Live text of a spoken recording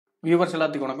Viewers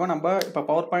எல்லாத்துக்கும் வணக்கம். நம்ம இப்போ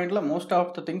பவர் பாயிண்ட்ல மோஸ்ட்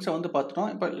ஆஃப் த திங்ஸை வந்து பார்த்துட்டோம்.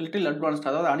 இப்போ லிட்டில் அட்வான்ஸ்ட்,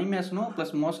 அதாவது அனிமேஷனும்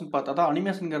ப்ளஸ் மோஷன் பார்த்தா தான்.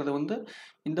 அனிமேஷனுங்கிறது வந்து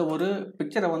இந்த ஒரு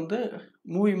பிக்சரை வந்து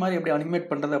மூவி மாதிரி எப்படி அனிமேட்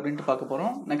பண்ணுறது அப்படின்ட்டு பார்க்க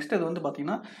போகிறோம். நெக்ஸ்ட் இது வந்து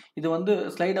பார்த்தீங்கன்னா, இது வந்து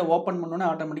ஸ்லைடை ஓப்பன் பண்ணோன்னே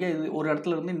ஆட்டோமேட்டிக்காக இது ஒரு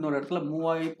இடத்துல இருந்து இன்னொரு இடத்துல மூவ்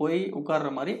ஆகி போய்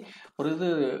உட்கார்ற மாதிரி ஒரு இது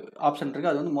ஆப்ஷன்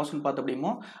இருக்குது. அது வந்து மோஷன் பார்த்து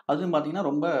அப்படிமோ அதுவும் பார்த்தீங்கன்னா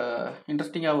ரொம்ப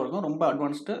இன்ட்ரெஸ்டிங்காகவும் இருக்கும், ரொம்ப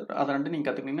அட்வான்ஸ்டு. அதை ரெண்டு நீங்கள்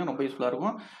கற்றுக்கிட்டிங்கன்னா ரொம்ப யூஸ்ஃபுல்லாக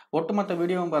இருக்கும். ஒட்டுமொத்த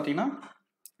வீடியோவும் பார்த்தீங்கன்னா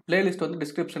பிளேலிஸ்ட் வந்து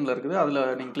டிஸ்கிரிப்ஷனில் இருக்குது. அதில்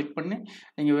நீங்கள் கிளிக் பண்ணி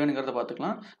நீங்கள் வேணுங்கிறத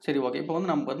பார்த்துக்கலாம். சரி, ஓகே. இப்போ வந்து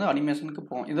நம்ம வந்து அனிமேஷனுக்கு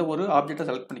போவோம். இதை ஒரு ஆப்ஜெக்டை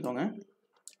செலக்ட் பண்ணிக்கோங்க.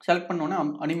 செலக்ட் பண்ணோன்னே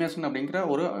அனிமேஷன் அப்படிங்கிற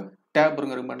ஒரு டேப்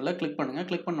இருங்க ரிப்பனில் கிளிக் பண்ணுங்கள்.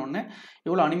 கிளிக் பண்ணோடனே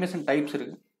இவ்வளோ அனிமேஷன் டைப்ஸ்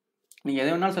இருக்குது. நீங்கள் எதை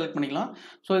வேணாலும் செலக்ட் பண்ணிக்கலாம்.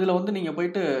 ஸோ இதில் வந்து நீங்கள்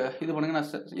போயிட்டு இது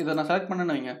பண்ணுங்கள். இதை நான் செலக்ட்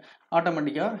பண்ணேன்னு வைங்க,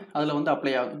 ஆட்டோமேட்டிக்காக அதில் வந்து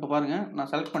அப்ளை ஆகும். இப்போ பாருங்கள்,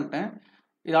 நான் செலக்ட் பண்ணிட்டேன்.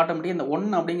 இது ஆட்டோமேட்டிக்காக இந்த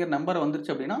 1 அப்படிங்கிற நம்பர்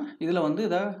வந்துருச்சு அப்படின்னா இதில் வந்து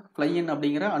இதை ஃப்ளைஇன்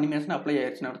அப்படிங்கிற அனிமேஷன் அப்ளை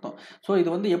ஆயிடுச்சுன்னு அர்த்தம். ஸோ இது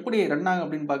வந்து எப்படி ரன் ஆகும்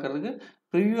அப்படின்னு பார்க்கறதுக்கு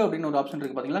ப்ரிவ்யூ அப்படின்னு ஒரு ஆப்ஷன்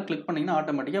இருக்குது பார்த்தீங்களா? கிளிக் பண்ணிங்கன்னா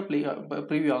ஆட்டோமேட்டிக்காக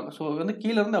ப்ரிவ்யூ ஆகும். ஸோ வந்து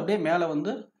கீழேருந்து அப்படியே மேலே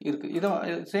வந்து இருக்குது. இதை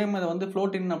சேம் இதை வந்து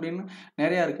ஃப்ளோட்டின் அப்படின்னு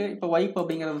நிறையா இருக்குது. இப்போ வைப்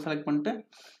அப்படிங்கிறத செலக்ட் பண்ணிட்டு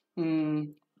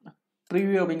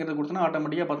ப்ரிவ்யூ அப்படிங்கிறது கொடுத்தோன்னா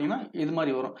ஆட்டோமேட்டிக்காக பார்த்தீங்கன்னா இது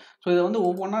மாதிரி வரும். ஸோ இதை வந்து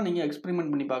ஒவ்வொன்றா நீங்கள்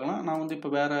எக்ஸ்பெரிமெண்ட் பண்ணி பார்க்கலாம். நான் வந்து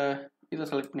இப்போ வேறு இதை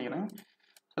செலக்ட் பண்ணிக்கிறேன்.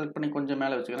 செலக்ட் பண்ணி கொஞ்சம்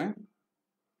மேலே வச்சுக்கிறேன்.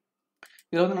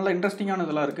 இதில் வந்து நல்லா இன்ட்ரெஸ்டிங்கான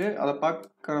இதெல்லாம் இருக்குது. அதை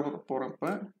பார்க்க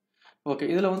போகிறப்ப ஓகே.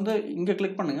 இதில் வந்து இங்கே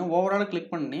கிளிக் பண்ணுங்கள். ஓவராலாக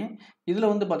கிளிக் பண்ணி இதில்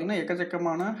வந்து பார்த்திங்கன்னா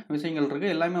எக்கச்சக்கமான விஷயங்கள்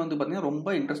இருக்குது. எல்லாமே வந்து பார்த்திங்கன்னா ரொம்ப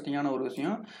இன்ட்ரெஸ்டிங்கான ஒரு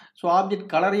விஷயம். ஸோ ஆப்ஜெக்ட்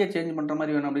கலரையே சேஞ்ச் பண்ணுற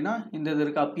மாதிரி வேணும் அப்படின்னா இந்த இது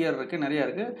இருக்குது, அப்பியர் இருக்குது, நிறையா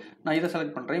இருக்குது. நான் இதை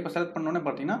செலக்ட் பண்ணுறேன். இப்போ செலக்ட் பண்ணோன்னே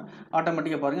பார்த்தீங்கன்னா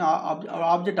ஆட்டோமேட்டிக்காக பாருங்கள்,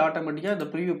 ஆப்ஜெக்ட் ஆட்டோமேட்டிக்காக இந்த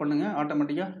ப்ரிவ்யூ பண்ணுங்கள்.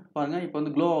 ஆட்டோமேட்டிக்காக பாருங்கள், இப்போ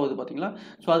வந்து க்ளோ ஆகுது பார்த்தீங்களா?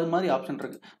 ஸோ அது மாதிரி ஆப்ஷன்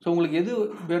இருக்குது. ஸோ உங்களுக்கு எது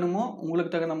வேணுமோ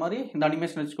உங்களுக்கு தகுந்த மாதிரி இந்த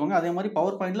அனிமேஷன் வச்சுக்கோங்க. அதே மாதிரி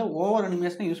பவர் பாயிண்டில் ஓவர்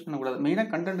அனிமேஷனை யூஸ் பண்ணக்கூடாது. மெயினாக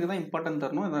கண்டென்ட்டுக்கு தான் இம்பார்ட்டன்ட்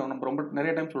தரணும். இதை நம்ம ரொம்ப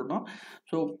நிறைய டைம் சொல்லிட்டோம்.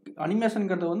 ஸோ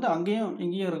அனிமேஷனுங்கிறது வந்து அங்கேயும்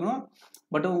இங்கேயும் இருக்கணும்.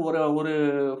 பட் ஒரு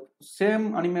same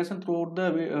animation through out the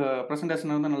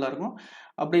presentation இருந்தால் நல்லாயிருக்கும்.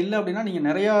 அப்படி இல்லை அப்படின்னா நீங்கள்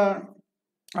நிறையா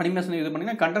அனிமேஷன் இது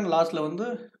பண்ணிங்கன்னா கண்டென்ட் லாஸ்ட்டில் வந்து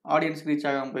ஆடியன்ஸுக்கு ரீச்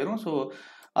ஆகாமல் போயிடும். ஸோ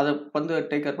அதை வந்து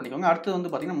டேக் கேர் பண்ணிக்கோங்க. அடுத்தது வந்து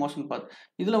பார்த்தீங்கன்னா மோஷன் பாத்.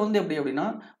 இதில் வந்து எப்படி அப்படின்னா,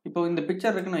 இப்போ இந்த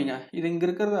பிக்சர் இருக்குன்னு வைங்க, இது இங்கே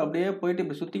இருக்கிறது அப்படியே போயிட்டு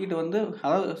இப்படி சுற்றிக்கிட்டு வந்து,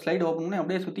 அதாவது ஸ்லைடு ஓப்பன் பண்ணி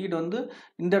அப்படியே சுற்றிக்கிட்டு வந்து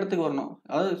இந்த இடத்துக்கு வரணும்.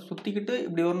 அதாவது சுற்றிக்கிட்டு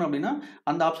இப்படி வரணும் அப்படின்னா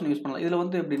அந்த ஆப்ஷன் யூஸ் பண்ணலாம். இதில்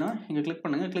வந்து எப்படின்னா இங்கே கிளிக்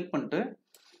பண்ணுங்கள். கிளிக் பண்ணிட்டு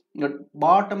இங்கே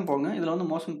பாட்டம் போங்க. இதில் வந்து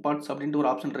மோஷன் பார்ட்ஸ் அப்படின்ட்டு ஒரு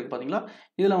ஆப்ஷன் இருக்குது பார்த்தீங்களா?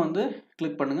 இதில் வந்து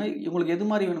கிளிக் பண்ணுங்கள். உங்களுக்கு எது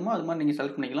மாதிரி வேணுமோ அது மாதிரி நீங்கள்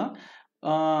செலக்ட் பண்ணிக்கலாம்.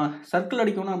 சர்க்கிள்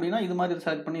அடிக்கணும் அப்படின்னா இது மாதிரி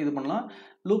செலக்ட் பண்ணி இது பண்ணலாம்.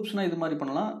 லூப்ஸ்னால் இது மாதிரி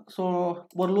பண்ணலாம். ஸோ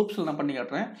ஒரு லூப்ஸில் நான் பண்ணி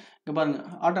காட்டுறேன். இங்கே பாருங்கள்,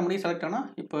 ஆட்டோமேட்டிக் செலக்ட் ஆனால்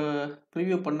இப்போ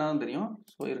ப்ரிவ்யூ பண்ணால் தான் தெரியும்.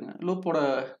 ஸோ இருங்க, லூப்போட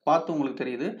பார்த்து உங்களுக்கு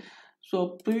தெரியுது. ஸோ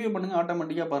ப்ரிவ்யூ பண்ணுங்கள்.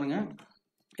 ஆட்டோமேட்டிக்காக பாருங்கள்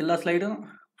எல்லா ஸ்லைடும்.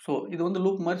 ஸோ இது வந்து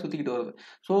லூப் மாதிரி சுற்றிக்கிட்டு வருது.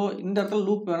 ஸோ இந்த இடத்துல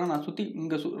லூப் வேணால் நான் சுற்றி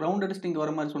இங்கே ரவுண்ட் அடிச்சுட்டு இங்கே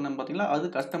வர மாதிரி சொன்னேன் பார்த்தீங்களா? அது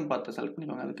கஸ்டம் பார்த்து செலக்ட்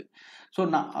பண்ணிக்கோங்க அதுக்கு. ஸோ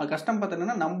நான் கஸ்டம் பார்த்து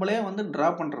என்னென்னா நம்மளே வந்து ட்ரா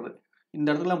பண்ணுறது, இந்த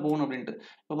இடத்துல போகணும் அப்படின்ட்டு.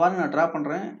 இப்போ பாருங்கள், நான் ட்ரா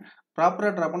பண்ணுறேன்.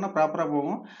 ப்ராப்பராக ட்ரா பண்ணால் ப்ராப்பராக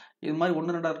போகும். இது மாதிரி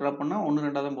 1 2 ட்ரா பண்ணால் 1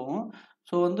 2 தான் போகும்.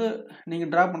 ஸோ வந்து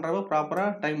நீங்கள் ட்ரா பண்ணுறப்ப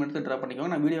ப்ராப்பராக டைம் எடுத்து ட்ரா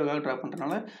பண்ணிக்கோங்க. நான் வீடியோக்காக ட்ரா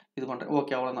பண்ணுறதுனால இது பண்ணுறேன்.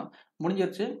 ஓகே, அவ்வளோதான்,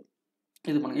 முடிஞ்சிருச்சு.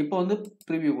 இது பண்ணுங்கள். இப்போ வந்து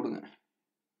ப்ரிவ்யூ கொடுங்க.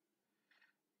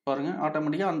 பாருங்கள்,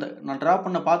 ஆட்டோமேட்டிக்காக அந்த நான் ட்ரா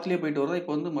பண்ண பாத்துலேயே போயிட்டு வருது.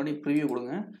 இப்போ வந்து மறுபடியும் ப்ரிவ்யூ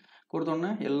கொடுங்க.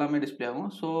 கொடுத்தோன்னே எல்லாமே டிஸ்பிளே ஆகும்.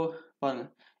 ஸோ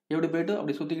பாருங்கள், எப்படி போய்ட்டு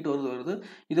அப்படி சுற்றிக்கிட்டு வருது.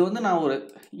 இது வந்து நான் ஒரு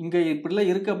இங்கே இப்படிலாம்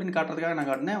இருக்குது அப்படின்னு காட்டுறதுக்காக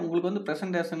நான் காட்டினேன். உங்களுக்கு வந்து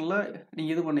ப்ரெசன்டேஷனில்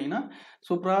நீங்கள் இது பண்ணிங்கன்னா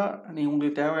சூப்பராக நீங்கள்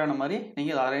உங்களுக்கு தேவையான மாதிரி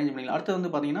நீங்கள் அதை அரேஞ்ச் பண்ணிக்கலாம். அடுத்து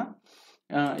வந்து பார்த்தீங்கன்னா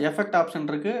எஃபெக்ட் ஆப்ஷன்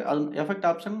இருக்குது. அது எஃபெக்ட்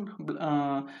ஆப்ஷன்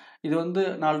இது வந்து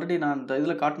நான் ஆல்ரெடி நான் இந்த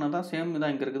இதில் காட்டினது தான், சேம்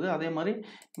தான் இங்கே இருக்குது. அதே மாதிரி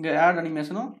இங்கே ஆட்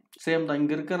அனிமேஷனும் சேம் தான்.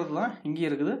 இங்கே இருக்கிறது தான் இங்கேயும்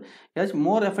இருக்குது. ஏதாச்சும்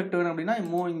மோர் எஃபெக்ட் வேணும் அப்படின்னா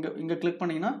இங்கே கிளிக்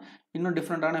பண்ணிங்கன்னா இன்னும்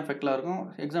டிஃப்ரெண்ட்டான எஃபெக்ட்லாம் இருக்கும்.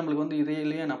 எக்ஸாம்பிளுக்கு வந்து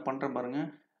இதையிலேயே நான் பண்ணுறேன் பாருங்கள்.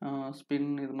 ஸ்பின்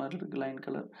இது மாதிரி இருக்குது, லைன்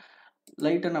கலர்,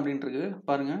 லைட்டன் அப்படின்ட்டு இருக்குது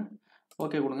பாருங்கள்.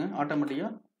 ஓகே கொடுங்க.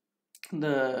 ஆட்டோமேட்டிக்காக இந்த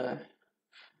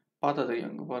பார்த்தா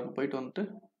தெரியும். இங்கே பாருங்கள், போயிட்டு வந்துட்டு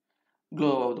க்ளோ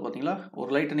ஆகுது பார்த்தீங்களா? ஒரு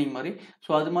லைட்டனிங் மாதிரி.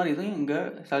 ஸோ அது மாதிரி இதையும் இங்கே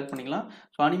செலக்ட் பண்ணிக்கலாம்.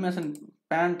 ஸோ அனிமேஷன்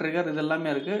பேன் ட்ரிகர் இது எல்லாமே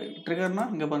இருக்குது.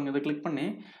 ட்ரிகர்னால் இங்கே பாருங்கள், இதை கிளிக் பண்ணி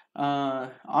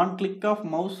ஆன் கிளிக் ஆஃப்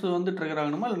மவுஸ் வந்து ட்ரிகர்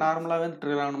ஆகணுமா இல்லை நார்மலாகவே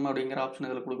ட்ரிகர் ஆகணுமா அப்படிங்கிற ஆப்ஷன்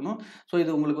இதில் கொடுக்கணும். ஸோ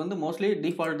இது உங்களுக்கு வந்து மோஸ்ட்லி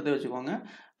டிஃபால்ட் தான் வச்சுக்கோங்க.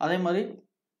 அதே மாதிரி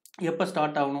எப்போ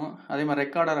ஸ்டார்ட் ஆகணும், அதே மாதிரி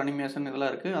ரெக்கார்டர் அனிமேஷன்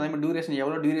இதெல்லாம் இருக்குது. அதே மாதிரி டியூரேஷன்,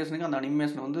 எவ்வளோ டியூரேஷனுக்கு அந்த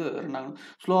அனிமேஷன் வந்து ரன் ஆகணும்.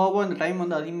 ஸ்லோவாக இந்த டைம்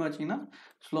வந்து அதிகமாக வச்சிங்கன்னா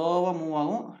ஸ்லோவாக மூவ்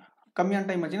ஆகும். கம்மியான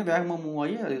டைம் வச்சிங்கன்னா வேகமாக மூவ்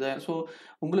ஆகி அது இதாக. ஸோ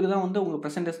உங்களுக்கு தான் வந்து உங்கள்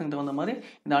ப்ரெசன்டேஷனுக்கு தகுந்த மாதிரி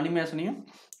இந்த அனிமேஷனையும்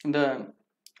இந்த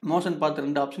மோஷன் பார்த்து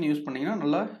 2 ஆப்ஷன் யூஸ் பண்ணிங்கன்னா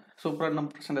நல்லா சூப்பராக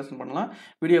நம்ம ப்ரெசன்டேஷன் பண்ணலாம்.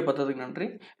 வீடியோ பார்த்ததுக்கு நன்றி.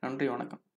 நன்றி, வணக்கம்.